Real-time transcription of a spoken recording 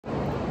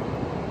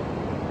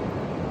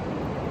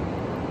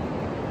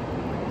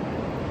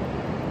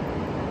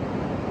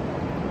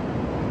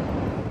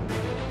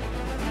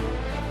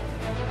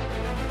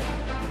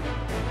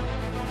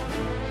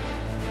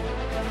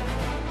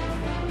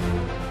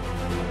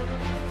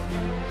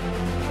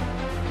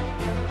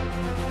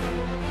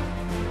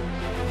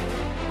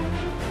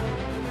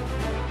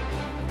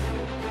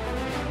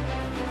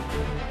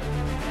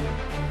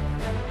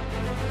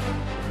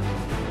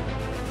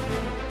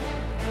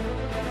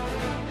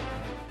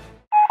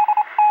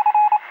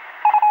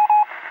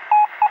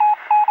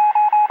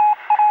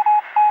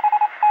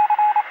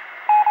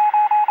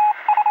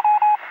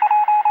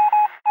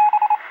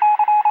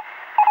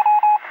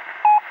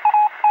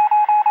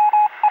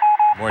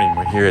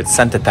here at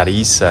Santa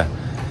Teresa,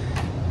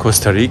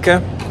 Costa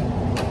Rica,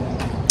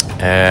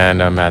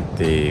 and I'm at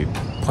the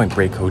Point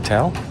Break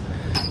Hotel.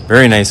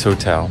 Very nice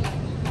hotel.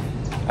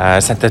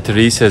 Santa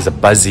Teresa is a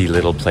buzzy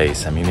little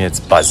place. I mean, it's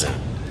buzzing.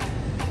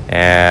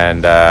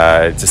 And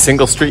it's a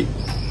single street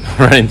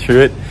running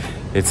through it.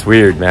 It's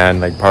weird, man.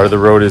 Like, part of the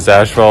road is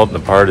asphalt and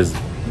the part is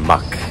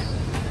muck.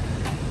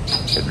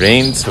 It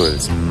rains, so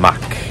it's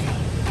muck.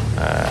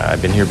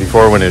 I've been here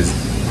before when it was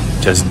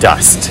just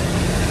dust.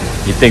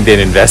 You'd think they'd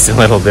invest in a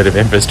little bit of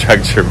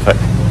infrastructure, but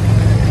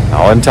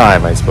all in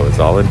time, I suppose,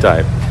 all in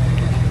time.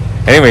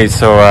 Anyway,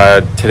 so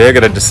today I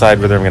gotta decide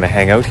whether I'm gonna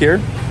hang out here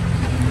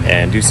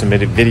and do some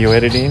video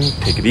editing,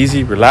 take it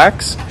easy,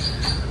 relax,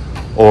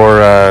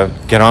 or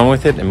get on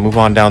with it and move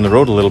on down the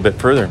road a little bit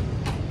further.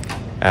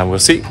 And we'll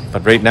see.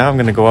 But right now I'm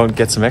gonna go out and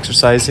get some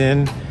exercise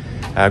in,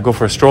 go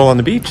for a stroll on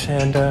the beach,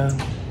 and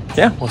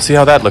yeah, we'll see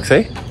how that looks,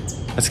 eh?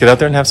 Let's get out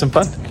there and have some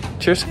fun.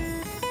 Cheers.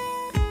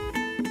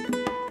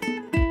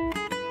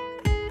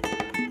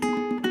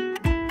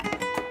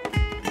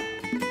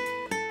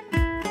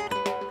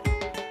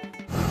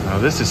 Now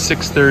this is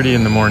 6:30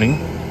 in the morning.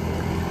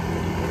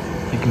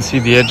 You can see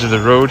the edge of the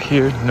road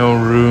here. No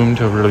room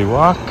to really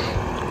walk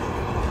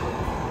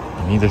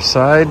on either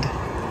side.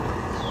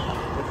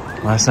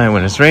 Last night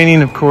when it's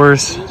raining, of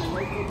course.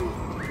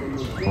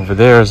 Over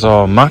there is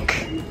all muck,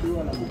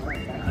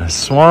 a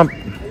swamp.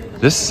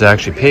 This is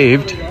actually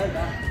paved,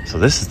 so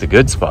this is the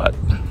good spot.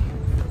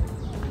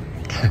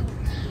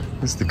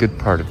 This is the good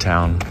part of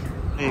town.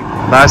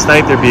 Last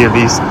night there'd be at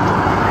least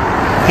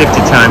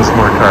 50 times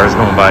more cars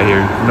going by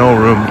here. No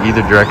room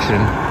either direction.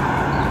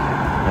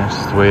 That's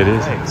just the way it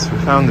is. Right, so we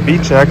found the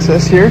beach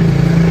access here,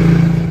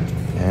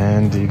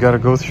 and you gotta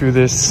go through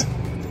this.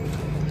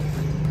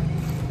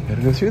 You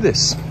gotta go through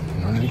this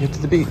in order to get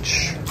to the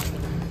beach.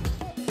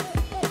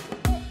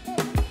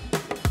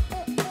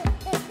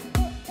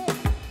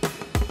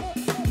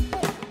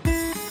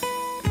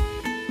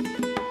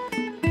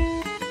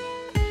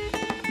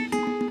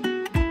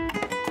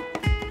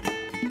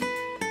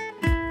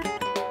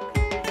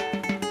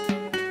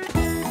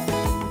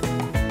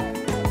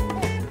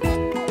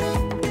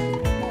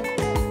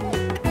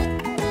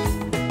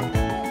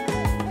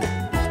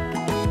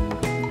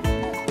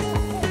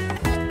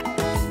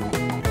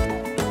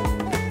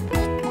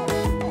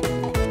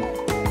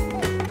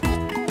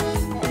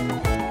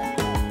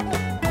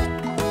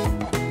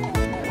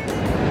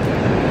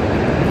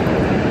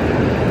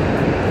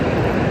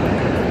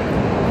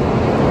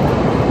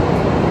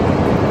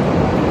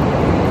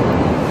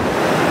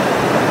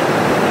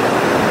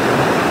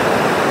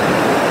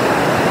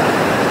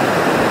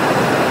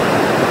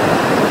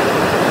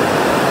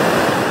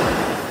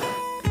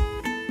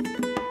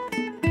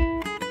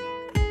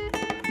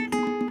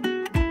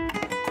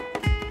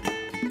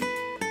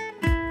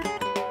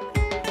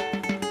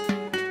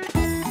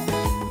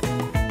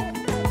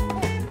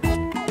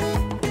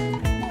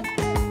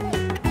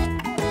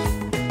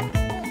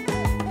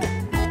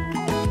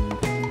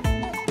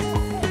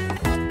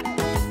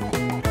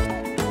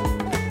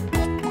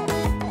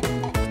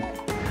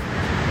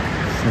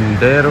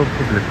 Sendero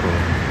Público.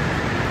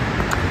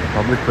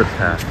 Public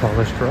footpath.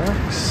 Polished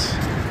rocks.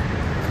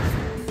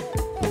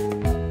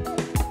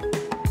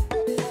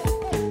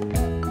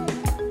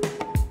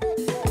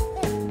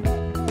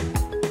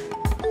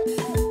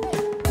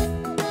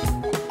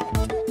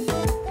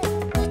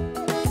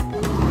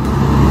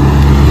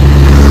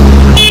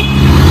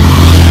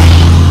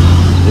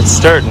 It's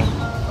starting.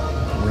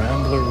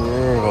 Rambler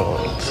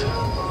World.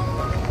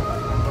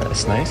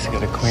 That's nice.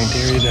 Got a quaint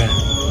area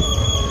to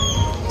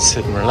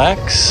sit and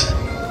relax,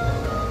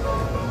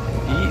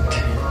 and eat,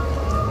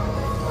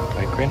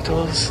 bike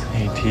rentals,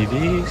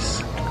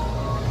 ATVs,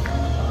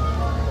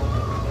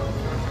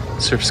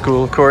 surf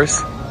school, of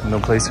course. No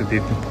place would be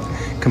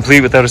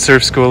complete without a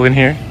surf school in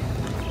here.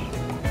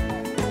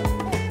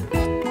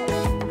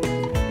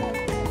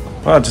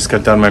 Well, I just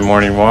got done my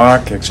morning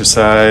walk,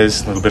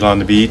 exercise, a little bit on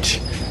the beach,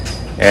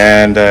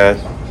 and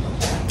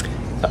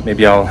thought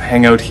maybe I'll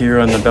hang out here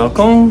on the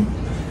balcony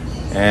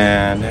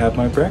and have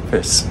my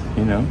breakfast,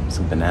 you know,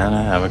 some banana,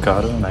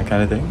 avocado, and that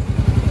kind of thing.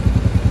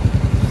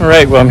 All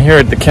right, well, I'm here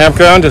at the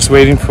campground just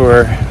waiting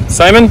for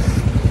Simon.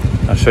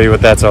 I'll show you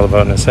what that's all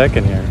about in a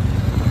second here.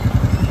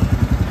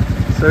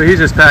 So he's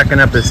just packing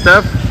up his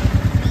stuff,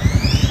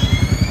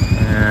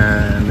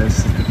 and this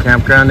is the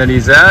campground that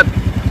he's at.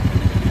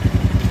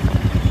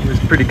 It was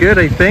pretty good,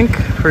 I think,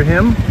 for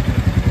him.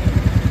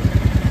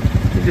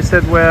 He just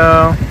said,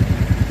 well,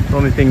 the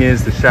only thing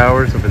is the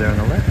shower's over there on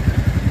the left,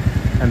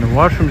 and the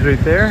washroom's right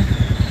there.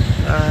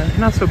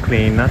 Not so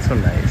clean, not so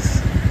nice.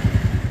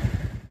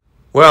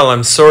 Well,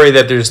 I'm sorry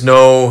that there's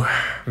no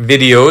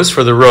videos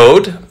for the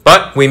road,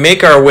 but we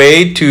make our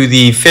way to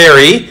the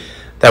ferry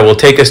that will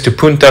take us to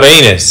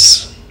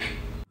Puntarenasis.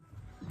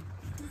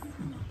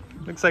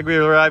 Looks like we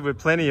arrived with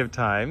plenty of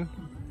time.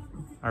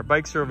 Our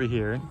bikes are over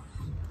here.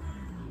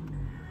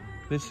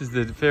 This is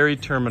the ferry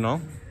terminal.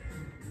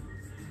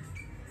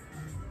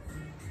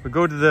 We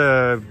go to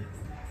the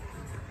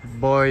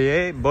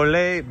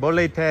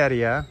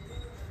boleteria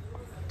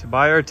to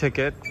buy our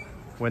ticket,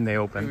 when they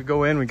open. We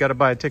go in, we got to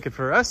buy a ticket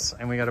for us,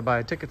 and we got to buy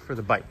a ticket for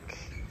the bike.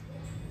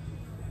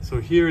 So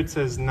here it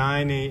says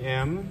 9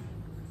 a.m.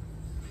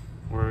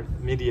 or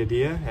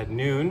mediodía at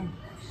noon,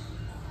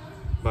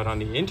 but on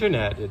the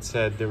internet it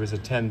said there was a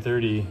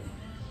 10:30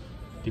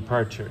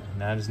 departure,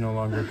 and that is no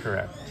longer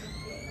correct.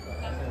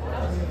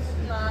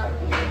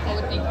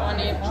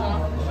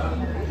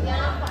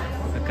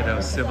 Look at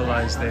how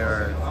civilized they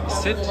are. They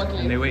sit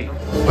and they wait.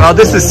 Well,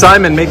 this is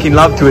Simon making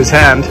love to his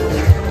hand.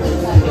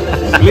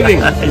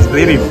 Bleeding. He's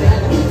bleeding.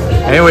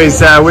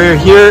 Anyways, we're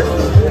here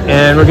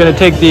and we're going to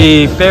take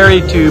the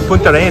ferry to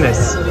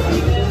Puntarenasis.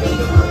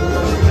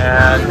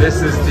 And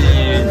this is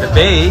the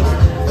bay,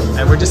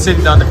 and we're just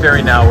sitting on the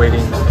ferry now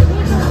waiting.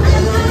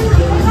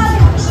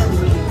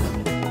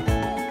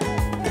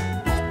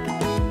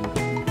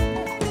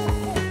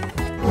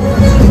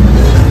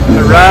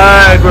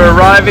 Alright, we're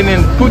arriving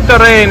in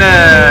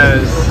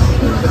Puntarenasis.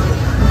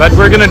 But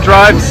we're going to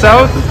drive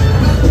south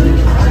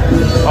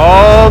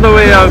all the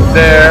way out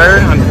there,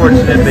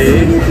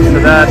 unfortunately, to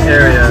that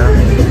area.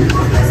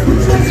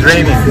 It's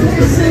raining.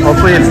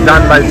 Hopefully it's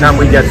done by the time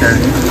we get there.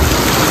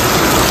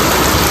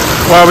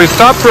 Well, we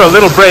stopped for a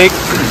little break,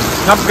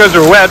 not because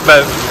we're wet,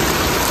 but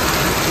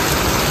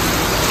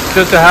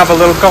just to have a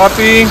little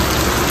coffee,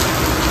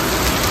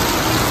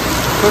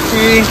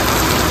 cookie,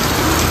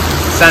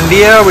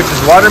 sandia, which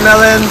is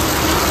watermelon,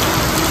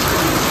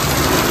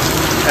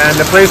 and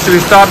the place that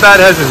we stopped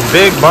at has this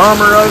big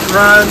bomber out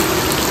front.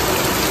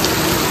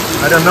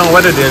 I don't know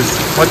what it is,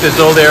 what this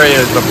old area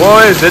is, but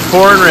boy, is it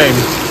pouring rain.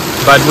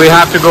 But we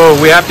have to go,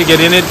 we have to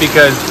get in it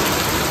because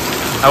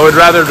I would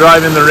rather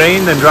drive in the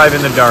rain than drive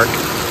in the dark.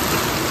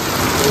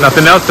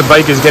 Nothing else, the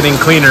bike is getting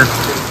cleaner.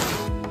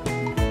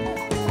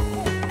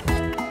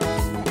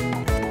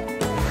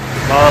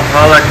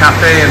 Valhalla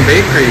Cafe and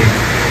Bakery.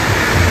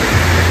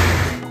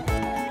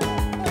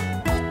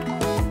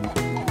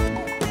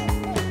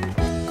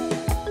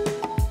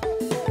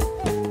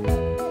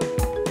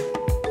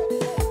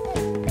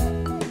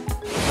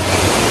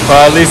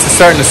 Well, at least it's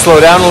starting to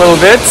slow down a little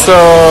bit, so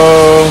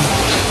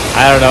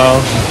I don't know.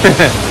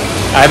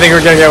 I think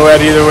we're gonna get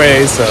wet either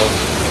way, so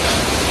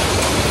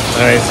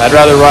anyways, I'd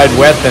rather ride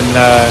wet than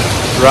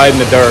ride in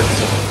the dark.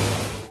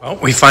 Well,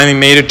 we finally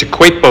made it to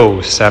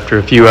Quepos after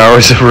a few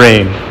hours of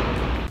rain.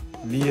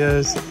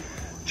 Vias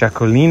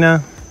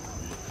Jacolina.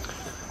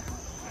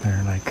 There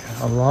are like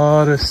a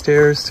lot of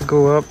stairs to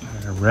go up,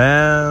 and a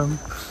ramp.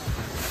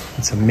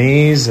 It's a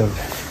maze of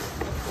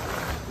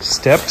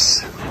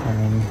steps.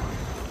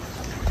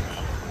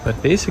 But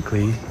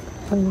basically,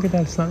 oh, look at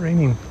that, it's not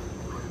raining.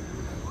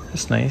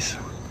 That's nice.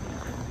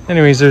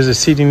 Anyways, there's a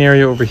seating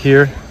area over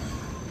here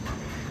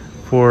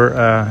for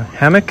a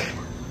hammock.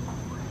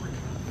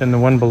 Then the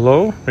one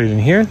below, right in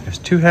here, there's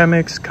 2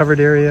 hammocks, covered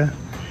area,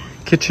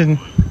 kitchen.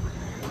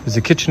 There's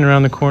a kitchen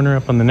around the corner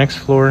up on the next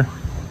floor.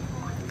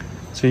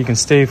 So you can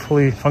stay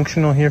fully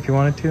functional here if you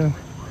wanted to.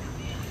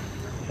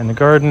 And the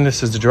garden,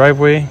 this is the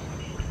driveway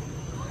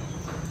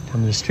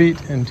down the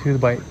street and to the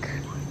bike.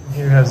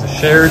 Here has a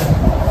shared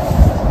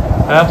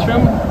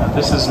bathroom.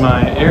 This is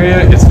my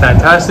area. It's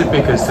fantastic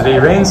because today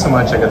rains so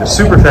much. I got a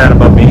super fan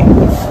above me.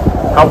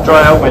 Help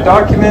dry out my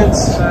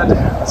documents.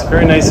 It's a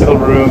very nice little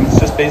room. It's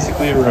just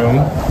basically a room.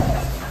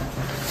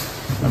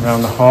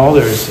 Around the hall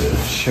there's a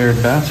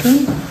shared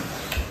bathroom.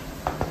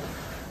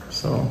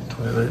 So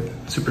toilet,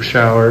 super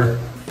shower.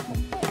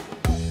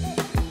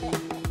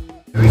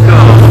 Here we go.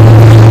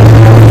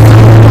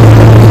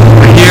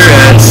 We're here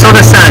at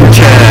Soda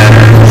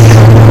Sanchez.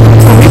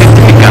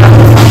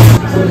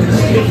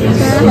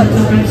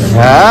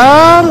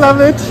 Ah, love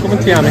it. ¿Cómo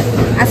te llamas?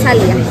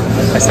 Azalia.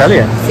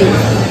 Azalia? Sí.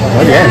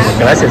 Muy bien,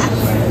 gracias.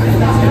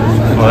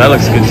 Well, that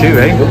looks good too,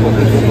 eh?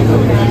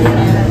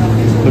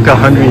 Look how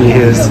hungry he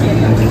is.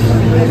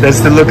 That's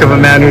the look of a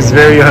man who's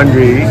very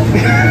hungry.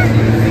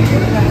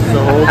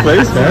 The whole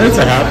place, man. It's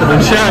a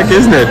happening shack,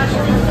 isn't it?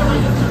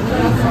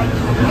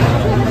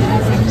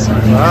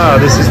 Wow,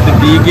 this is the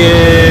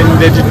vegan,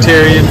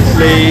 vegetarian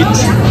plate.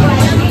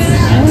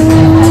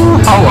 Ooh,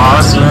 how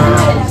awesome.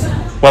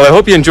 Well, I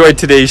hope you enjoyed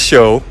today's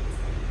show.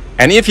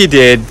 And if you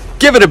did,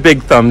 give it a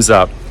big thumbs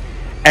up.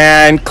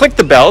 And click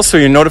the bell so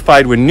you're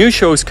notified when new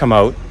shows come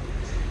out.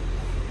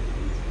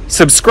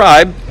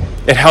 Subscribe.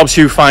 It helps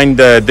you find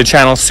the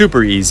channel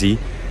super easy.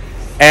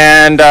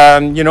 And,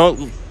 you know,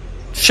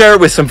 share it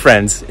with some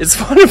friends. It's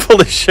wonderful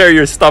to share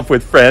your stuff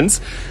with friends.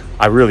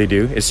 I really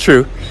do. It's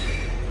true.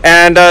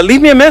 And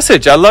leave me a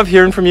message. I love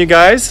hearing from you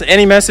guys.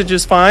 Any message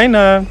is fine.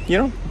 You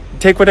know,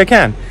 take what I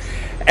can.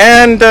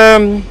 And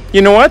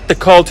you know what? The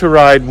call to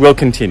ride will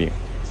continue.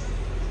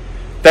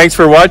 Thanks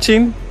for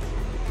watching.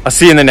 I'll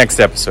see you in the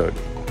next episode.